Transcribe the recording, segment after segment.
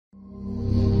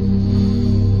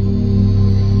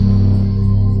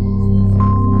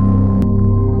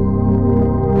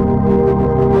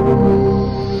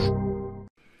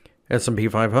S&P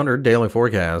 500 daily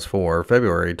forecast for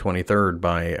February 23rd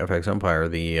by FX Empire.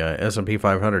 The S&P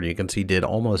 500, you can see, did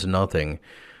almost nothing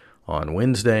on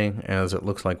Wednesday, as it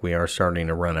looks like we are starting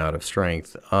to run out of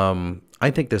strength.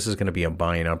 I think this is going to be a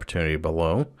buying opportunity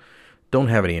below. Don't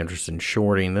have any interest in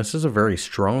shorting. This is a very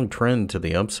strong trend to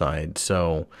the upside,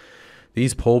 so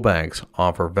these pullbacks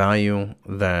offer value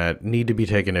that need to be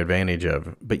taken advantage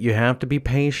of, but you have to be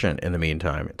patient in the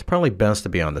meantime. It's probably best to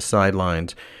be on the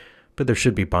sidelines, but there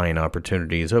should be buying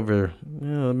opportunities over,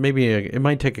 it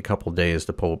might take a couple days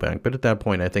to pull back, but at that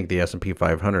point, I think the S&P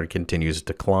 500 continues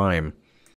to climb.